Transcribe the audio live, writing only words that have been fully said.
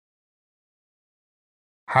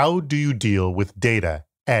How do you deal with data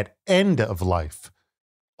at end of life?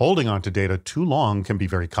 Holding on to data too long can be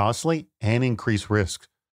very costly and increase risk.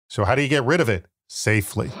 So how do you get rid of it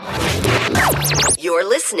safely? You're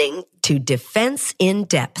listening to Defense in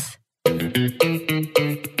Depth.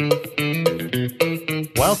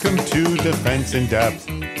 Welcome to Defense in Depth.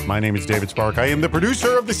 My name is David Spark. I am the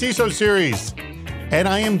producer of the CISO Series, and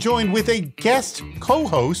I am joined with a guest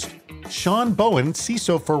co-host, Sean Bowen,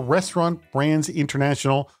 CISO for Restaurant Brands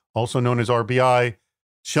International, also known as RBI.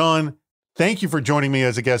 Sean, thank you for joining me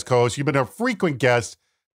as a guest co-host. You've been a frequent guest.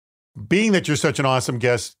 Being that you're such an awesome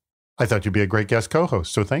guest, I thought you'd be a great guest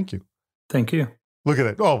co-host, so thank you. Thank you. Look at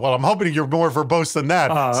it. Oh, well, I'm hoping you're more verbose than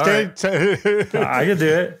that. I could do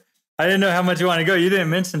it. I didn't know how much you want to go. You didn't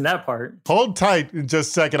mention that part. Hold tight in just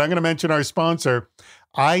a second. I'm going to mention our sponsor,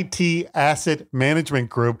 IT Asset Management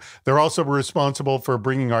Group. They're also responsible for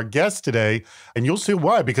bringing our guests today, and you'll see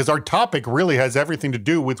why, because our topic really has everything to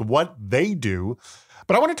do with what they do.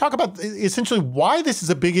 But I want to talk about essentially why this is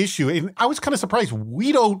a big issue. And I was kind of surprised.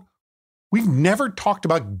 We've never talked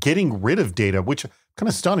about getting rid of data, which I'm kind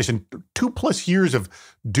of astonished. In 2+ years of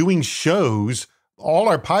doing shows, all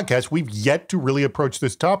our podcasts, we've yet to really approach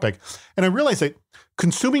this topic. And I realized that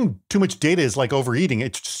consuming too much data is like overeating.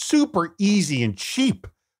 It's super easy and cheap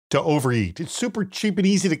to overeat. It's super cheap and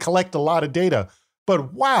easy to collect a lot of data.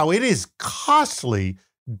 But wow, it is costly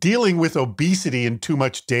dealing with obesity and too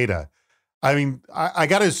much data. I mean, I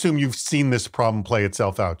got to assume you've seen this problem play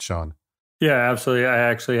itself out, Sean. Yeah, absolutely. I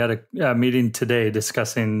actually had a meeting today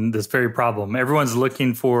discussing this very problem. Everyone's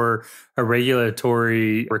looking for a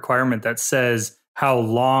regulatory requirement that says how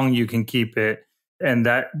long you can keep it, and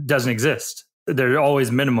that doesn't exist. There are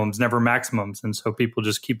always minimums, never maximums. And so people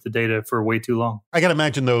just keep the data for way too long. I got to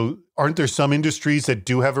imagine, though, aren't there some industries that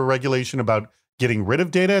do have a regulation about getting rid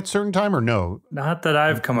of data at a certain time, or no? Not that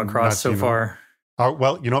I've come across so far.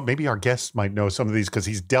 Well, maybe our guests might know some of these because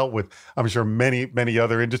he's dealt with, I'm sure, many, many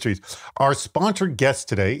other industries. Our sponsored guest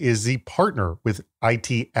today is the partner with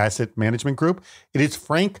IT Asset Management Group. It is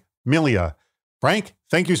Frank Milia. Frank,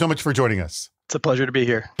 thank you so much for joining us. It's a pleasure to be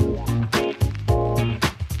here.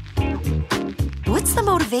 What's the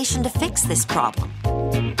motivation to fix this problem?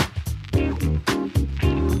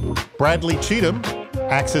 Bradley Cheatham,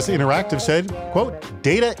 Access Interactive, said, quote,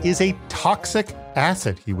 "Data is a toxic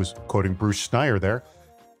asset." He was quoting Bruce Schneier there.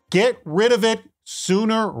 "Get rid of it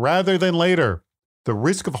sooner rather than later. The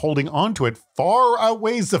risk of holding onto it far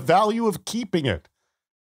outweighs the value of keeping it."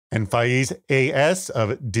 And Faiz A.S.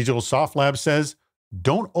 of Digital Soft Lab says,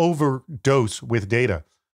 "Don't overdose with data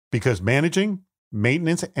because managing,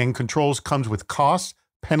 maintenance, and controls comes with costs,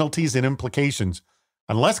 penalties, and implications.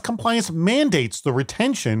 Unless compliance mandates the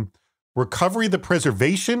retention, recovery, the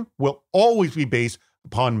preservation will always be based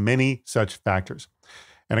upon many such factors."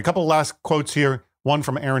 And a couple last quotes here. One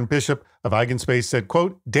from Aaron Bishop of Eigenspace said,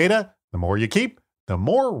 quote, "Data, the more you keep, the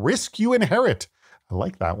more risk you inherit." I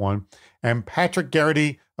like that one. And Patrick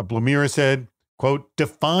Garrity of Blumira said, quote,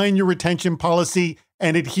 "Define your retention policy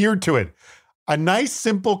and adhere to it." A nice,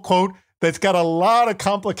 simple quote that's got a lot of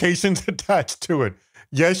complications attached to it.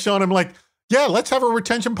 Yes, Sean, I'm like, yeah, let's have a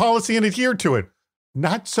retention policy and adhere to it.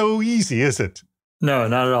 Not so easy, is it? No,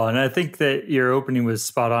 not at all. And I think that your opening was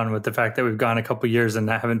spot on with the fact that we've gone a couple of years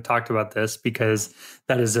and I haven't talked about this, because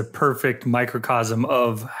that is a perfect microcosm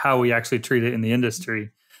of how we actually treat it in the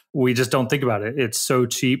industry. We just don't think about it. It's so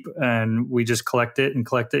cheap and we just collect it and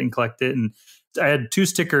collect it and collect it. And I had 2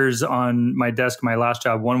 stickers on my desk, my last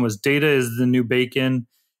job. One was "Data is the new bacon"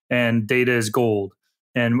 and "Data is gold."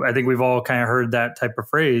 And I think we've all kind of heard that type of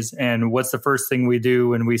phrase. And what's the first thing we do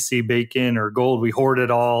when we see bacon or gold? We hoard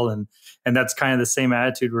it all. And that's kind of the same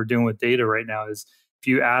attitude we're doing with data right now. Is if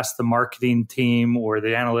you ask the marketing team or the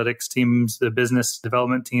analytics teams, the business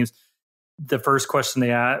development teams, the first question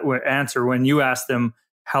they answer when you ask them,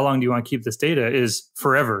 "How long do you want to keep this data?" is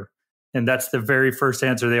forever. And that's the very first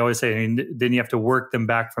answer they always say. And then you have to work them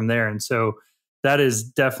back from there. And so that is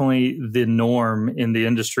definitely the norm in the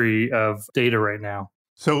industry of data right now.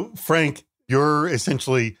 So, Frank, you're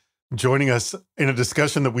essentially joining us in a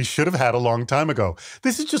discussion that we should have had a long time ago.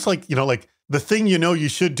 This is just like, like the thing you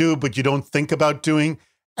should do, but you don't think about doing.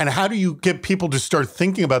 And how do you get people to start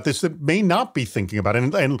thinking about this that may not be thinking about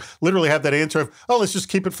it and literally have that answer of, oh, let's just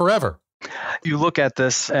keep it forever? You look at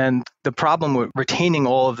this, and the problem with retaining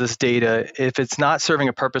all of this data, if it's not serving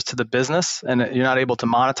a purpose to the business and you're not able to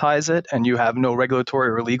monetize it and you have no regulatory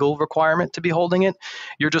or legal requirement to be holding it,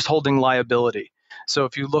 you're just holding liability. So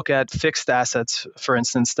if you look at fixed assets, for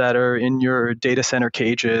instance, that are in your data center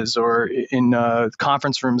cages or in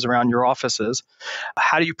conference rooms around your offices,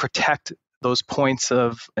 how do you protect those points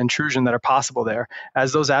of intrusion that are possible there.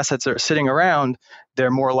 As those assets are sitting around,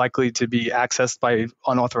 they're more likely to be accessed by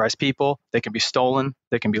unauthorized people. They can be stolen.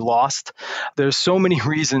 They can be lost. There's so many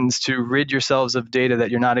reasons to rid yourselves of data that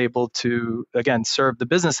you're not able to, again, serve the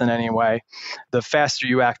business in any way. The faster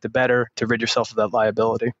you act, the better to rid yourself of that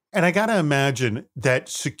liability. And I got to imagine that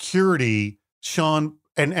security, Sean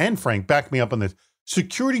and Frank, back me up on this.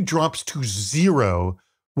 Security drops to zero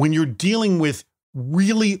when you're dealing with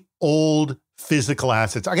really old physical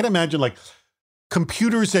assets. I can imagine like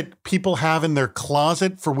computers that people have in their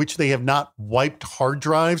closet for which they have not wiped hard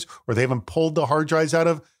drives or they haven't pulled the hard drives out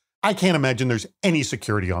of. I can't imagine there's any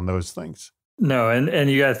security on those things. No, and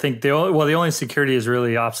you got to think the only security is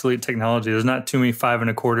really obsolete technology. There's not too many 5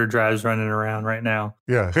 1/4 drives running around right now.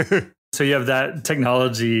 Yeah. So you have that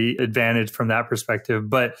technology advantage from that perspective.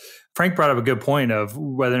 But Frank brought up a good point of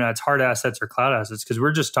whether or not it's hard assets or cloud assets, because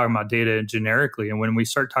we're just talking about data generically. And when we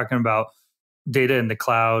start talking about data in the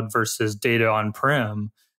cloud versus data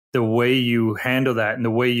on-prem, the way you handle that and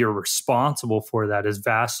the way you're responsible for that is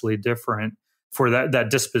vastly different for that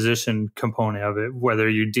disposition component of it, whether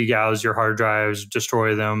you degauss your hard drives,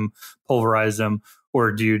 destroy them, pulverize them,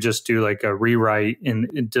 or do you just do like a rewrite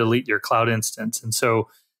and delete your cloud instance. And so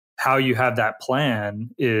how you have that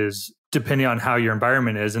plan is depending on how your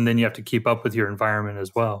environment is, and then you have to keep up with your environment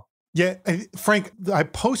as well. Yeah, Frank, I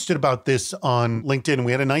posted about this on LinkedIn, and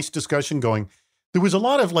we had a nice discussion going. There was a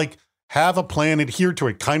lot of like, have a plan, adhere to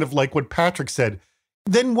it, kind of like what Patrick said.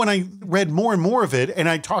 Then when I read more and more of it, and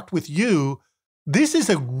I talked with you, this is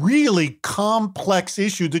a really complex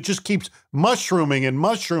issue that just keeps mushrooming and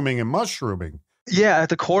mushrooming and mushrooming. Yeah, at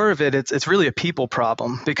the core of it, it's really a people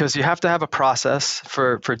problem, because you have to have a process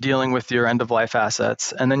for dealing with your end-of-life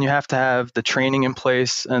assets. And then you have to have the training in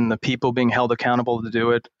place and the people being held accountable to do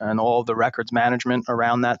it, and all the records management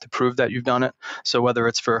around that to prove that you've done it. So whether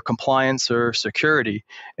it's for compliance or security,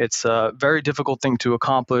 it's a very difficult thing to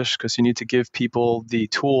accomplish, because you need to give people the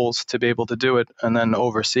tools to be able to do it and then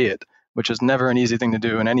oversee it, which is never an easy thing to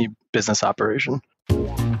do in any business operation.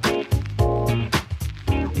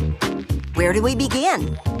 Where do we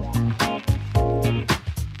begin?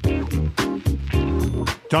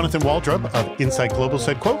 Jonathan Waldrop of Insight Global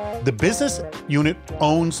said, quote, "The business unit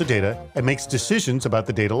owns the data and makes decisions about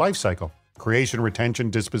the data lifecycle, creation, retention,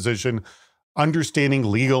 disposition, understanding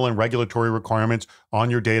legal and regulatory requirements on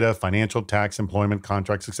your data, financial, tax, employment,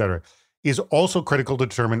 contracts, etc. is also critical to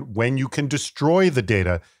determine when you can destroy the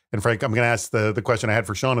data." And Frank, I'm going to ask the question I had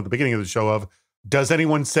for Sean at the beginning of the show of, does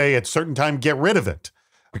anyone say at a certain time, get rid of it?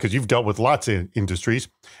 Because you've dealt with lots of industries.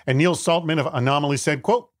 And Neil Saltman of Anomaly said,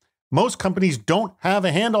 quote, "Most companies don't have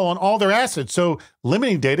a handle on all their assets, so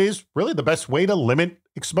limiting data is really the best way to limit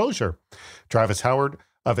exposure." Travis Howard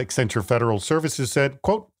of Accenture Federal Services said,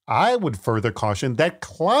 quote, "I would further caution that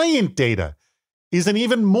client data is an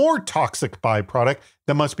even more toxic byproduct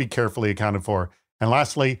that must be carefully accounted for." And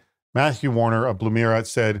lastly, Matthew Warner of Blumira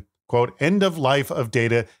said, quote, "End of life of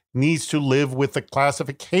data needs to live with the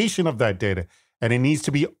classification of that data, and it needs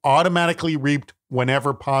to be automatically reaped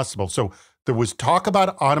whenever possible." So there was talk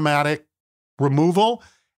about automatic removal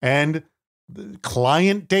and the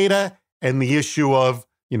client data and the issue of,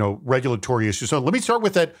 regulatory issues. So let me start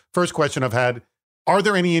with that first question I've had. Are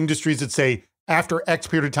there any industries that say after X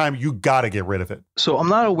period of time, you got to get rid of it? So I'm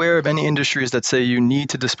not aware of any industries that say you need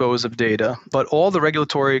to dispose of data, but all the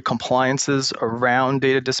regulatory compliances around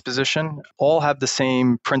data disposition all have the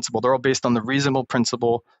same principle. They're all based on the reasonable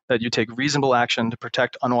principle that you take reasonable action to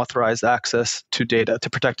protect unauthorized access to data, to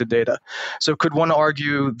protected data. So could one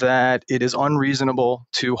argue that it is unreasonable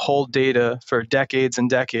to hold data for decades and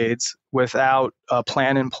decades without a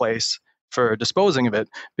plan in place for disposing of it?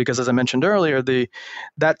 Because as I mentioned earlier,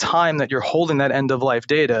 that time that you're holding that end-of-life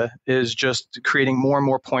data is just creating more and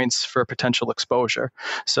more points for potential exposure.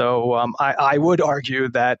 So I would argue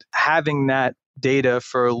that having that data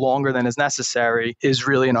for longer than is necessary is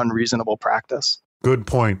really an unreasonable practice. Good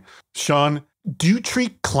point. Sean, do you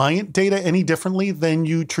treat client data any differently than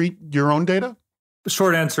you treat your own data?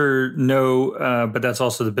 Short answer, no, but that's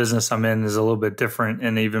also the business I'm in is a little bit different.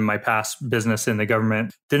 And even my past business in the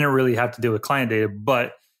government didn't really have to deal with client data.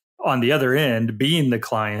 But on the other end, being the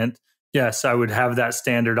client, yes, I would have that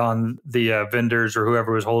standard on the vendors or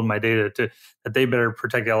whoever was holding my data that they better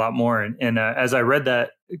protect it a lot more. And as I read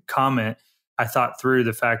that comment, I thought through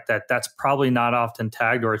the fact that that's probably not often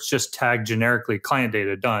tagged, or it's just tagged generically client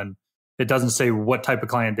data done. It doesn't say what type of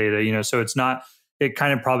client data, so it's not. It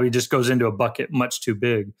kind of probably just goes into a bucket much too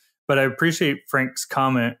big. But I appreciate Frank's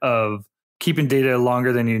comment of keeping data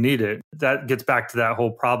longer than you need it. That gets back to that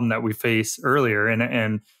whole problem that we face earlier.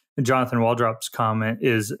 And Jonathan Waldrop's comment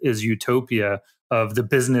is utopia of the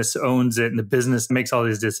business owns it and the business makes all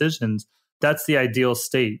these decisions. That's the ideal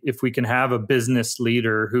state. If we can have a business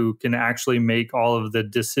leader who can actually make all of the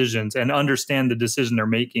decisions and understand the decision they're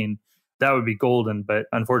making, that would be golden. But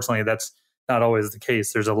unfortunately, that's not always the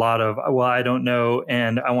case. There's a lot of, well, I don't know,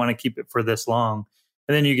 and I want to keep it for this long.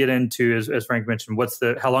 And then you get into, as Frank mentioned,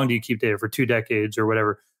 how long do you keep data for 2 decades or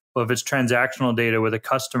whatever? Well, if it's transactional data with a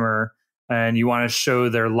customer and you want to show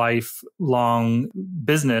their lifelong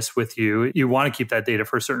business with you, you want to keep that data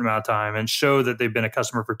for a certain amount of time and show that they've been a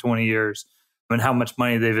customer for 20 years and how much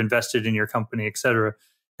money they've invested in your company, et cetera.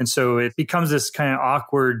 And so it becomes this kind of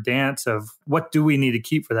awkward dance of what do we need to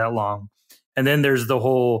keep for that long? And then there's the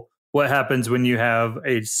whole, what happens when you have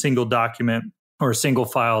a single document or a single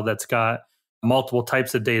file that's got multiple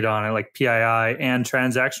types of data on it, like PII and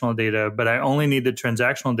transactional data, but I only need the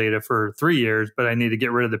transactional data for 3 years, but I need to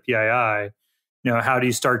get rid of the PII. How do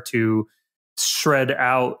you start to shred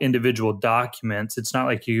out individual documents? It's not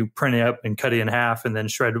like you print it up and cut it in half and then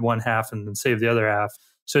shred one half and then save the other half.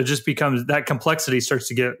 So it just becomes, that complexity starts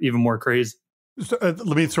to get even more crazy. So,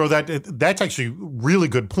 let me throw that. That's actually a really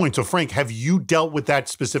good point. So Frank, have you dealt with that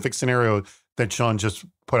specific scenario that Sean just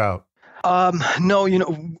put out? No,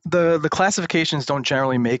 the classifications don't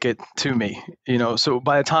generally make it to me, so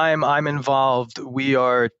by the time I'm involved, we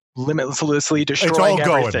are limitlessly destroying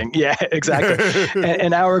everything. Yeah, exactly.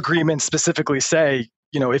 and our agreements specifically say,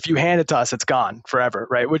 if you hand it to us, it's gone forever,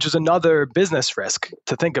 right? Which is another business risk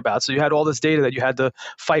to think about. So you had all this data that you had to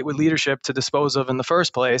fight with leadership to dispose of in the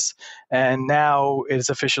first place, and now it's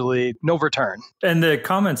officially no return. And the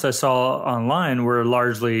comments I saw online were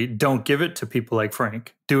largely, don't give it to people like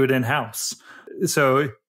Frank, do it in-house. So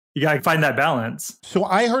you got to find that balance. So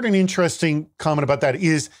I heard an interesting comment about that. It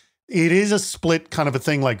is a split kind of a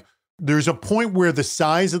thing. Like there's a point where the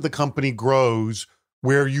size of the company grows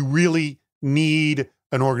where you really need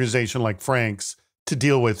an organization like Frank's to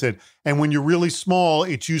deal with it. And when you're really small,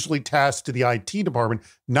 it's usually tasked to the IT department,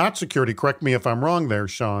 not security. Correct me if I'm wrong there,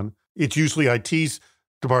 Sean. It's usually IT's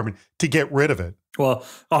department to get rid of it. Well,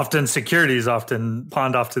 often security is often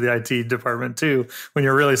pawned off to the IT department too when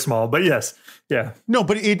you're really small. But yes, yeah. No,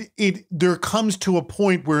 but there comes to a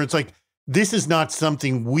point where it's like, this is not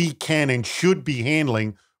something we can and should be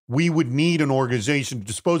handling. We would need an organization to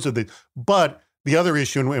dispose of it. But the other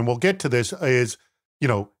issue, and we'll get to this, is,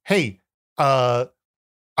 hey, I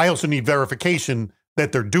also need verification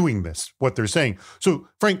that they're doing this, what they're saying. So,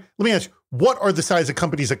 Frank, let me ask you, what are the size of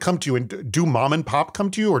companies that come to you, and do mom and pop come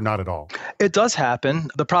to you or not at all? It does happen.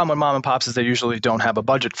 The problem with mom and pops is they usually don't have a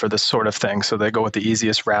budget for this sort of thing. So they go with the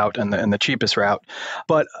easiest route and the cheapest route.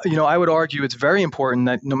 But, I would argue it's very important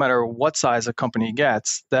that no matter what size a company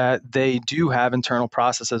gets, that they do have internal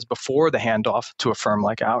processes before the handoff to a firm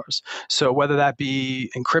like ours. So whether that be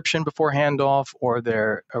encryption before handoff, or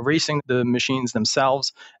they're erasing the machines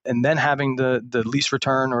themselves and then having the lease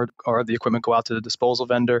return or the equipment go out to the disposal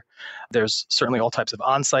vendor, there's certainly all types of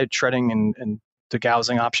on-site shredding and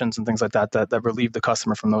degaussing options and things like that relieve the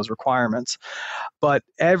customer from those requirements. But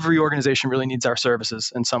every organization really needs our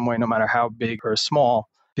services in some way, no matter how big or small,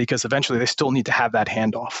 because eventually they still need to have that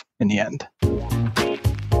handoff in the end.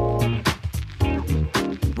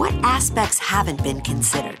 What aspects haven't been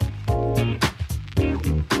considered?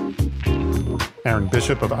 Aaron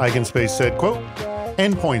Bishop of Eigenspace said, quote,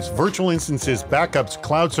 endpoints, virtual instances, backups,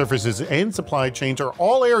 cloud surfaces, and supply chains are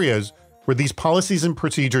all areas where these policies and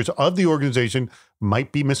procedures of the organization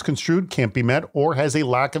might be misconstrued, can't be met, or has a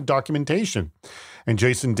lack of documentation. And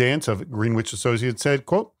Jason Dance of Greenwich Associates said,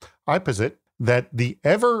 quote, I posit that the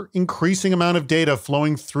ever-increasing amount of data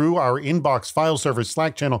flowing through our inbox, file server,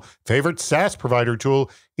 Slack channel, favorite SaaS provider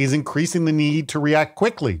tool is increasing the need to react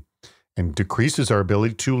quickly and decreases our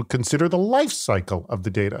ability to consider the life cycle of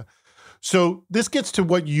the data. So this gets to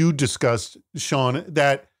what you discussed, Sean,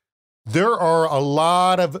 that there are a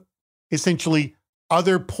lot of essentially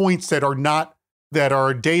other points that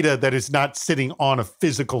are data that is not sitting on a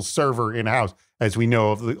physical server in-house, as we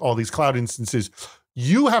know of all these cloud instances.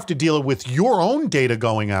 You have to deal with your own data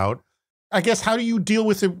going out. I guess, how do you deal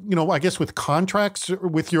with it, with contracts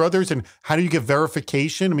with your others, and how do you get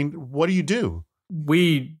verification? I mean, what do you do?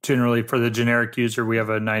 We generally, for the generic user, we have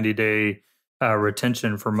a 90-day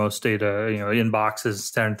retention for most data.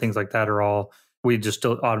 Inboxes and things like that are all, we just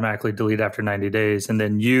automatically delete after 90 days. And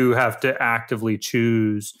then you have to actively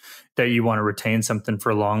choose that you want to retain something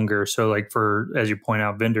for longer. So like as you point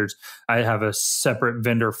out, vendors, I have a separate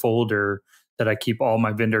vendor folder that I keep all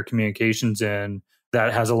my vendor communications in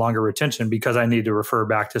that has a longer retention because I need to refer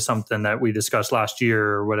back to something that we discussed last year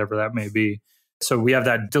or whatever that may be. So we have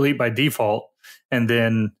that delete by default. And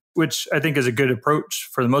then, which I think is a good approach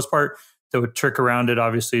for the most part. The trick around it,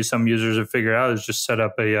 obviously, some users have figured out is just set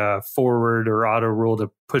up a forward or auto rule to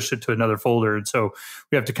push it to another folder. And so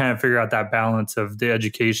we have to kind of figure out that balance of the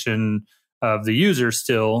education of the user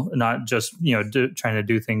still, not just, trying to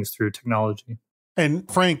do things through technology. And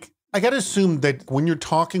Frank, I got to assume that when you're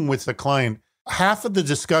talking with the client, half of the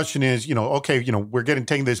discussion is, okay, we're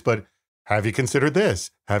taking this, but have you considered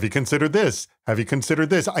this? Have you considered this? Have you considered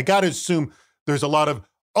this? I got to assume there's a lot of,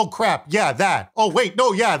 oh, crap, yeah, that. Oh, wait,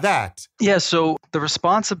 no, yeah, that. Yeah, so the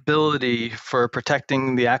responsibility for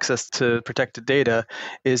protecting the access to protected data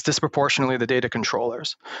is disproportionately the data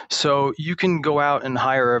controllers. So you can go out and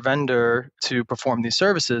hire a vendor to perform these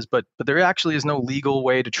services, but there actually is no legal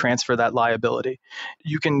way to transfer that liability.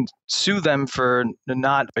 You can sue them for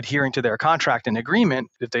not adhering to their contract and agreement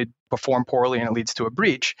if they perform poorly and it leads to a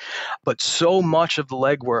breach. But so much of the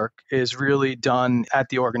legwork is really done at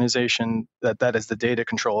the organization that is the data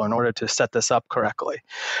controller in order to set this up correctly.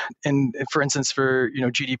 And for instance, for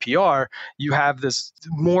GDPR, you have this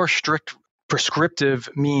more strict prescriptive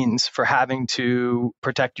means for having to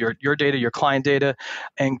protect your data, your client data,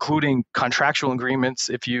 including contractual agreements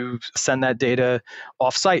if you send that data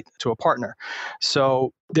off-site to a partner.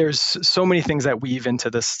 So there's so many things that weave into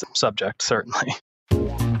this subject, certainly.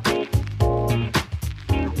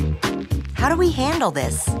 How do we handle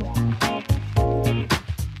this?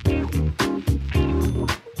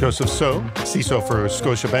 Joseph So, CISO for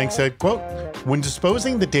Scotiabank, said, quote, when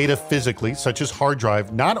disposing the data physically, such as hard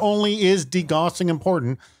drive, not only is degaussing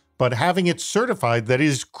important, but having it certified that it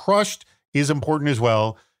is crushed is important as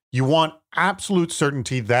well. You want absolute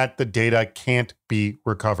certainty that the data can't be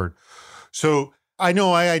recovered. So I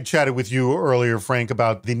know I had chatted with you earlier, Frank,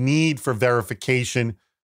 about the need for verification.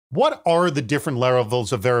 What are the different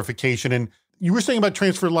levels of verification? And you were saying about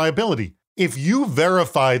transfer liability. If you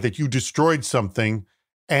verify that you destroyed something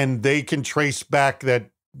and they can trace back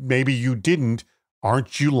that maybe you didn't,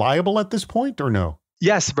 aren't you liable at this point or no?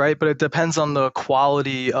 Yes, right. But it depends on the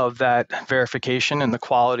quality of that verification and the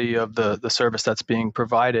quality of the service that's being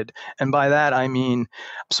provided. And by that, I mean,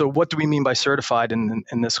 so what do we mean by certified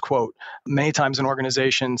in this quote? Many times an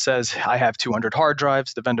organization says, I have 200 hard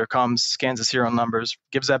drives. The vendor comes, scans the serial numbers,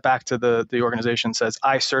 gives that back to the organization, says,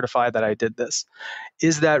 I certify that I did this.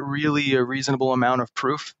 Is that really a reasonable amount of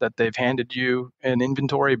proof that they've handed you an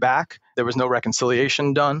inventory back? There was no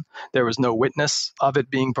reconciliation done. There was no witness of it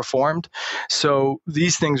being performed. So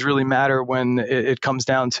these things really matter when it comes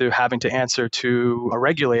down to having to answer to a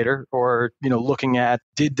regulator or, looking at,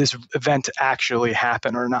 did this event actually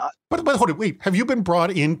happen or not? But hold it, wait, have you been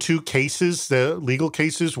brought into cases, the legal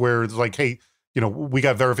cases where it's like, hey, we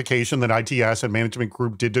got verification that IT Asset Management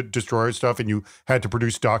Group did destroy our stuff and you had to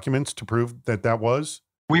produce documents to prove that that was?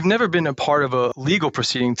 We've never been a part of a legal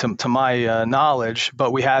proceeding to my knowledge,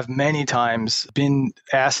 but we have many times been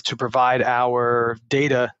asked to provide our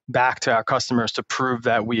data back to our customers to prove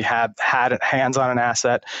that we have had hands on an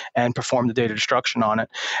asset and performed the data destruction on it.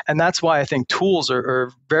 And that's why I think tools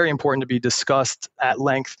are very important to be discussed at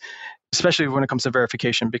length, especially when it comes to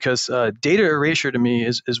verification, because data erasure to me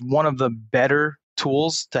is one of the better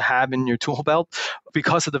tools to have in your tool belt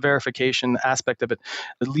because of the verification aspect of it.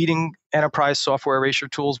 The leading enterprise software erasure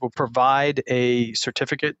tools will provide a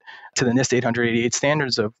certificate to the NIST 888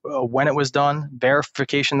 standards of when it was done,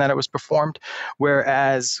 verification that it was performed,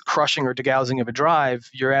 whereas crushing or degaussing of a drive,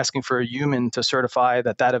 you're asking for a human to certify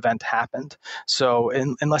that that event happened. So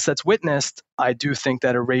unless that's witnessed, I do think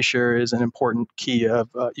that erasure is an important key of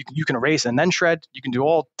you can erase and then shred. You can do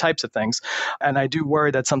all types of things. And I do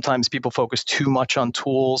worry that sometimes people focus too much on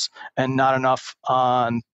tools and not enough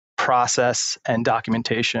on process and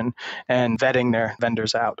documentation and vetting their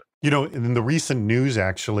vendors out. In the recent news,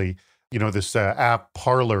 actually, this app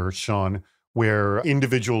Parler, Sean, where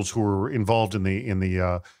individuals who were involved in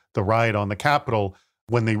the riot on the Capitol,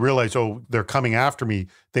 when they realized, oh, they're coming after me,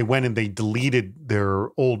 they went and they deleted their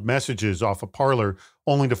old messages off of Parler,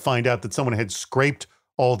 only to find out that someone had scraped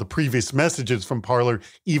all the previous messages from Parler,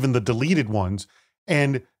 even the deleted ones.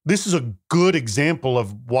 And this is a good example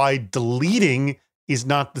of why deleting is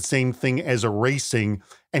not the same thing as erasing.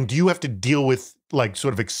 And do you have to deal with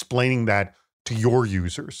sort of explaining that to your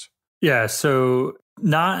users? Yeah, so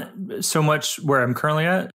not so much where I'm currently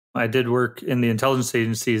at. I did work in the intelligence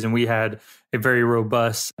agencies, and we had a very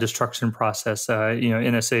robust destruction process.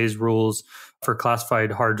 NSA's rules for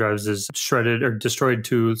classified hard drives is shredded or destroyed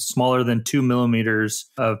to smaller than 2 millimeters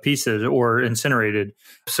of pieces or incinerated.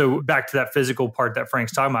 So back to that physical part that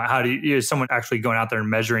Frank's talking about, how do you, is someone actually going out there and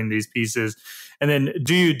measuring these pieces? And then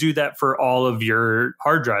do you do that for all of your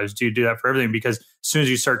hard drives? Do you do that for everything? Because as soon as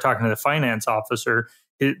you start talking to the finance officer,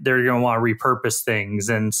 they're going to want to repurpose things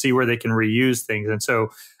and see where they can reuse things. And so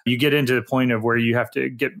you get into the point of where you have to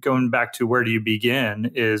get going back to where do you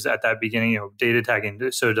begin is at that beginning, data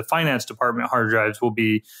tagging. So the finance department hard drives will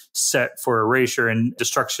be set for erasure and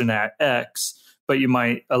destruction at X, but you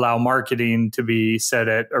might allow marketing to be set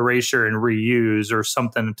at erasure and reuse or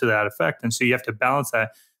something to that effect. And so you have to balance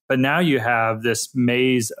that. But now you have this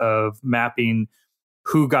maze of mapping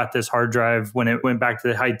who got this hard drive when it went back to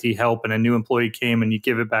the IT help and a new employee came and you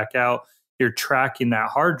give it back out. You're tracking that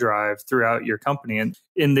hard drive throughout your company. And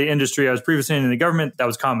in the industry I was previously in the government, that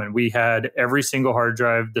was common. We had every single hard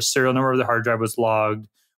drive, the serial number of the hard drive was logged.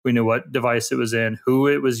 We knew what device it was in, who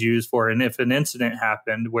it was used for. And if an incident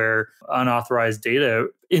happened where unauthorized data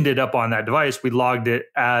ended up on that device, we logged it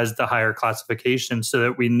as the higher classification so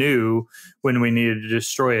that we knew when we needed to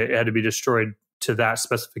destroy it, it had to be destroyed to that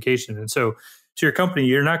specification. And so to your company,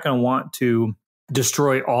 you're not going to want to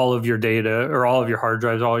destroy all of your data or all of your hard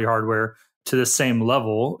drives, all your hardware to the same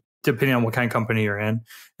level, depending on what kind of company you're in.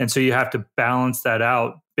 And so you have to balance that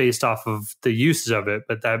out based off of the uses of it.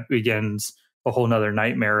 But that begins a whole nother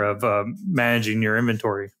nightmare of managing your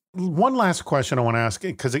inventory. One last question I want to ask,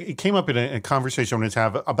 because it came up in a conversation I wanted to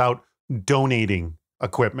have about donating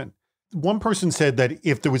equipment. One person said that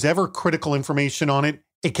if there was ever critical information on it,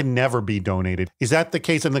 it can never be donated. Is that the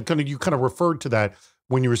case? And you kind of referred to that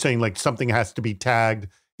when you were saying like something has to be tagged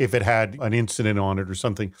if it had an incident on it or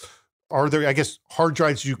something. Are there, I guess, hard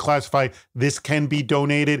drives you classify this can be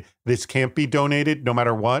donated, this can't be donated no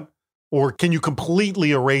matter what? Or can you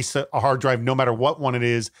completely erase a hard drive no matter what one it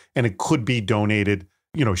is and it could be donated?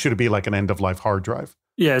 Should it be like an end-of-life hard drive?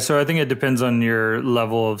 Yeah, so I think it depends on your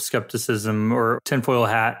level of skepticism or tinfoil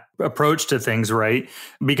hat approach to things, right?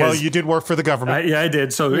 Because you did work for the government. I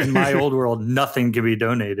did. So in my old world, nothing could be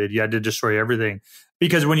donated. You had to destroy everything.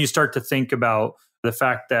 Because when you start to think about the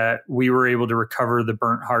fact that we were able to recover the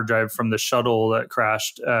burnt hard drive from the shuttle that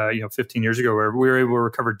crashed 15 years ago, where we were able to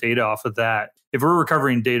recover data off of that. If we're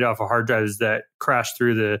recovering data off of hard drives that crashed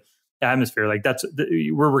through the atmosphere,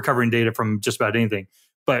 we're recovering data from just about anything.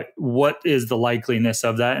 But what is the likeliness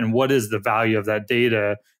of that? And what is the value of that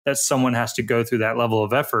data that someone has to go through that level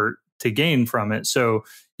of effort to gain from it? So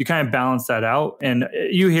you kind of balance that out. And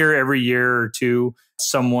you hear every year or two,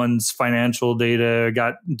 someone's financial data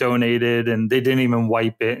got donated and they didn't even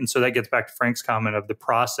wipe it. And so that gets back to Frank's comment of the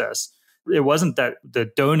process. It wasn't that the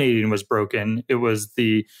donating was broken. It was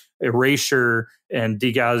the erasure and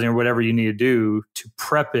degaussing or whatever you need to do to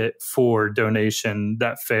prep it for donation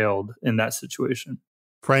that failed in that situation.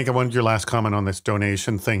 Frank, I wanted your last comment on this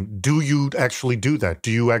donation thing. Do you actually do that?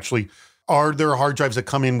 Are there hard drives that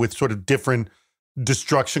come in with sort of different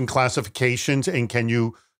destruction classifications? And can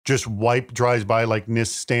you just wipe drives by like NIST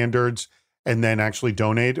standards and then actually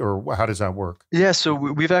donate? Or how does that work? Yeah, so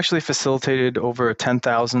we've actually facilitated over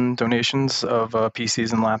 10,000 donations of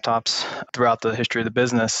PCs and laptops throughout the history of the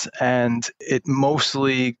business. And it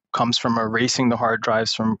mostly comes from erasing the hard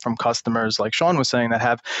drives from customers, like Sean was saying, that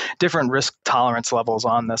have different risk tolerance levels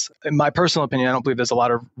on this. In my personal opinion, I don't believe there's a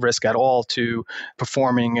lot of risk at all to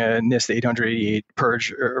performing a NIST 888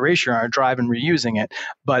 purge or erasure on a drive and reusing it.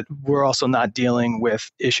 But we're also not dealing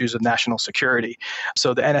with issues of national security.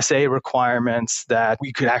 So the NSA requirements that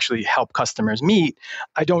we could actually help customers meet,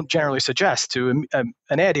 I don't generally suggest to an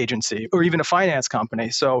ad agency or even a finance company.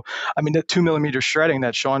 So, I mean, the 2mm shredding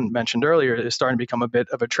that Sean mentioned earlier is starting to become a bit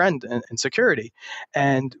of a trend in security.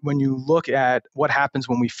 And when you look at what happens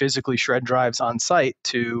when we physically shred drives on site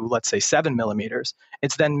to, let's say, 7mm,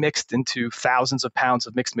 it's then mixed into thousands of pounds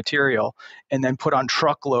of mixed material and then put on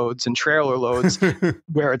truckloads and trailer loads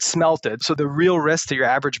where it's smelted. So the real risk to your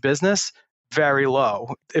average business, very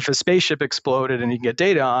low. If a spaceship exploded and you can get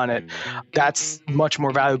data on it, that's much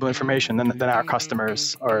more valuable information than our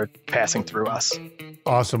customers are passing through us.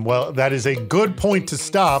 Awesome. Well, that is a good point to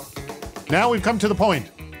stop. Now we've come to the point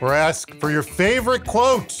where I ask for your favorite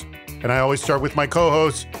quote. And I always start with my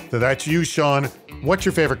co-host. So that's you, Sean. What's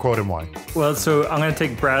your favorite quote and why? Well, so I'm going to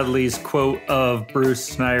take Bradley's quote of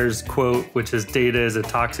Bruce Schneier's quote, which is data is a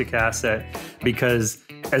toxic asset, because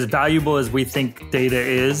as valuable as we think data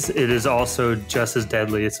is, it is also just as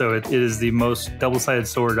deadly. So it is the most double-sided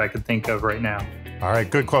sword I could think of right now. All right,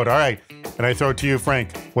 good quote. All right. And I throw it to you,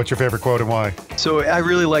 Frank. What's your favorite quote and why? So I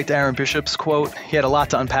really liked Aaron Bishop's quote. He had a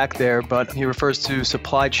lot to unpack there, but he refers to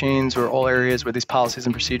supply chains or all areas where these policies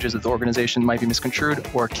and procedures of the organization might be misconstrued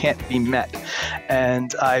or can't be met.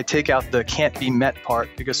 And I take out the can't be met part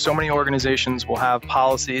because so many organizations will have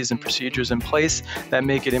policies and procedures in place that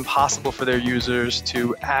make it impossible for their users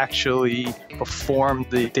to actually perform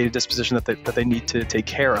the data disposition that they need to take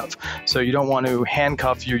care of. So you don't want to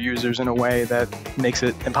handcuff your users in a way that makes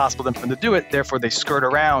it impossible for them do it. Therefore, they skirt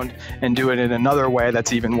around and do it in another way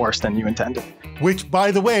that's even worse than you intended. Which,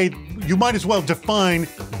 by the way, you might as well define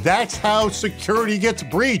that's how security gets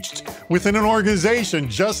breached within an organization,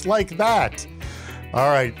 just like that. All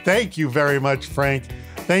right. Thank you very much, Frank.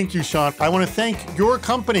 Thank you, Sean. I want to thank your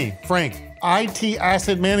company, Frank, IT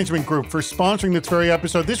Asset Management Group, for sponsoring this very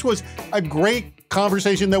episode. This was a great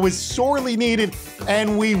conversation that was sorely needed,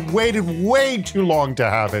 and we waited way too long to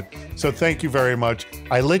have it. So thank you very much.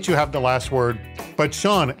 I let you have the last word. But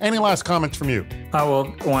Sean, any last comments from you? I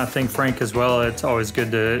will want to thank Frank as well. It's always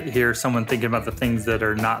good to hear someone thinking about the things that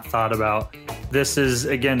are not thought about. This is,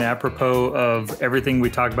 again, apropos of everything we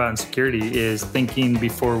talk about in security is thinking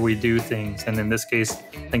before we do things. And in this case,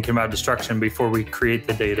 thinking about destruction before we create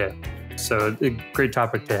the data. So a great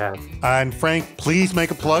topic to have. And Frank, please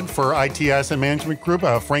make a plug for IT Asset Management Group.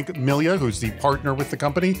 Frank Milia, who's the partner with the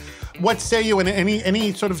company. What say you, and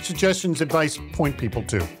any sort of suggestions, advice, point people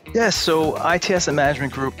to? Yes, so IT Asset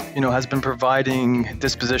Management Group, has been providing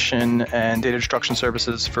disposition and data destruction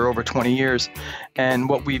services for over 20 years. And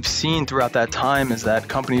what we've seen throughout that time is that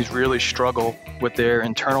companies really struggle with their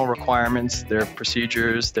internal requirements, their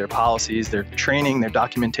procedures, their policies, their training, their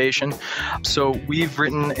documentation. So we've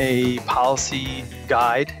written a policy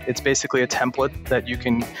guide. It's basically a template that you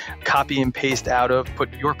can copy and paste out of,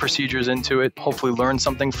 put your procedures into it, hopefully learn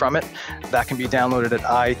something from it. That can be downloaded at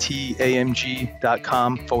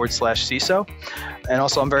itamg.com/CISO. And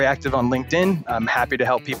also, I'm very active on LinkedIn. I'm happy to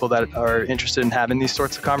help people that are interested in having these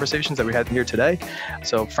sorts of conversations that we had here today.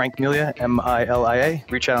 So Frank Milia, Milia,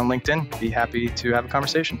 reach out on LinkedIn. Be happy to have a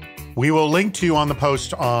conversation. We will link to you on the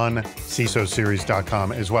post on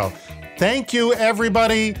CISOseries.com as well. Thank you,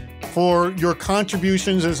 everybody, for your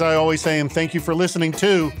contributions, as I always say, and thank you for listening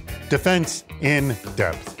to Defense in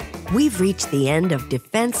Depth. We've reached the end of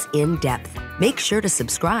Defense in Depth. Make sure to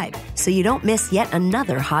subscribe so you don't miss yet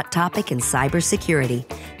another hot topic in cybersecurity.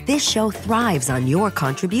 This show thrives on your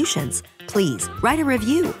contributions. Please write a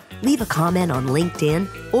review, leave a comment on LinkedIn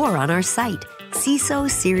or on our site,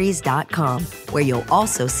 CISOseries.com, where you'll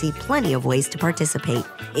also see plenty of ways to participate,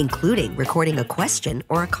 including recording a question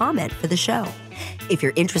or a comment for the show. If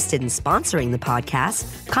you're interested in sponsoring the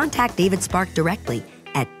podcast, contact David Spark directly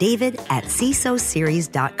at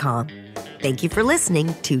david@CISOseries.com. Thank you for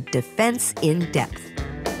listening to Defense in Depth.